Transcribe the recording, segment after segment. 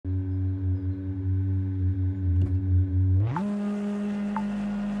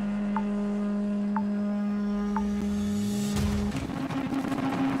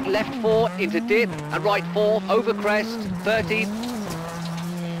left 4 into dip, and right 4 over crest, 30.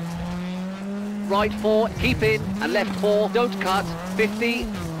 Right 4, keep in, and left 4, don't cut, 50.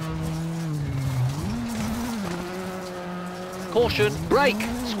 Caution, brake,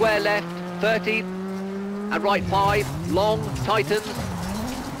 square left, 30. And right 5, long, tightens.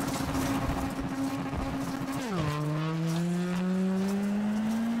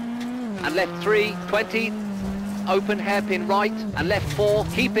 And left 3, 20. Open hairpin right, and left 4,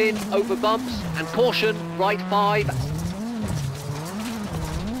 keep in, over bumps, and caution, right 5.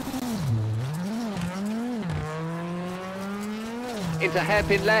 Into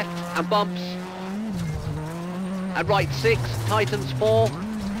hairpin left, and bumps. And right 6, tightens 4.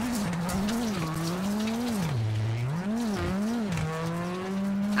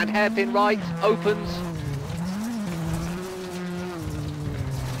 And hairpin right, opens.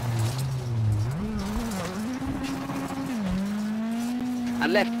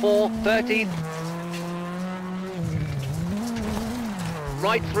 And left 4, 30.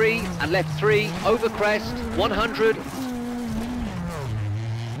 Right 3 and left 3, over crest, 100.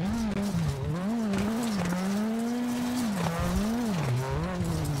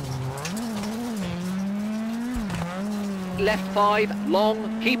 Left 5,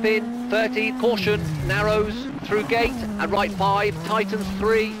 long, keep in, 30, caution, narrows, through gate, and right 5, tightens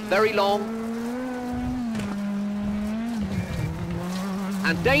 3, very long.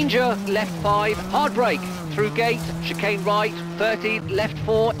 And danger, left 5, hard brake, through gate, chicane right, 30, left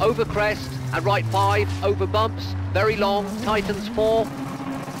 4, over crest, and right 5, over bumps, very long, tightens 4.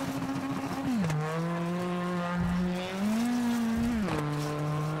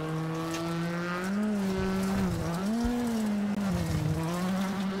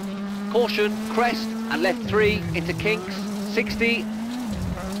 Caution, crest, and left 3 into kinks, 60.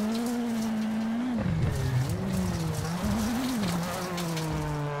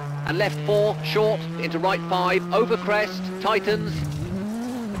 And left 4, short, into right 5, over crest, tightens.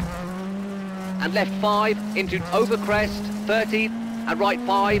 And left 5, into over crest, 30. And right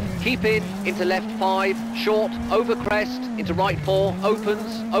 5, keep in, into left 5, short, over crest, into right 4,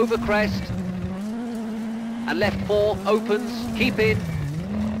 opens, over crest. And left 4, opens, keep in.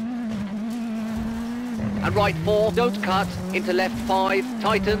 And right 4, don't cut, into left 5,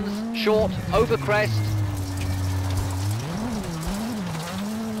 tightens, short, over crest.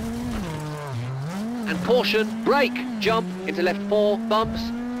 And caution, brake, jump, into left 4, bumps.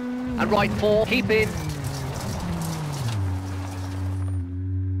 And right 4, keep in.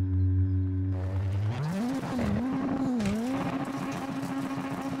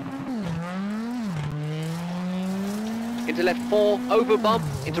 Into left 4, over bump,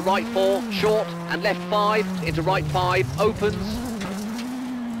 into right 4, short, and left 5, into right 5, opens.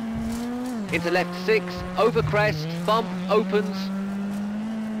 Into left 6, over crest, bump, opens.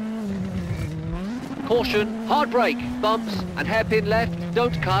 Caution, hard brake, bumps, and hairpin left,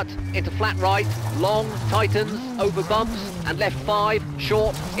 don't cut, into flat right, long, tightens, over bumps, and left 5,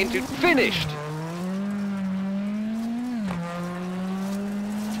 short, into finished.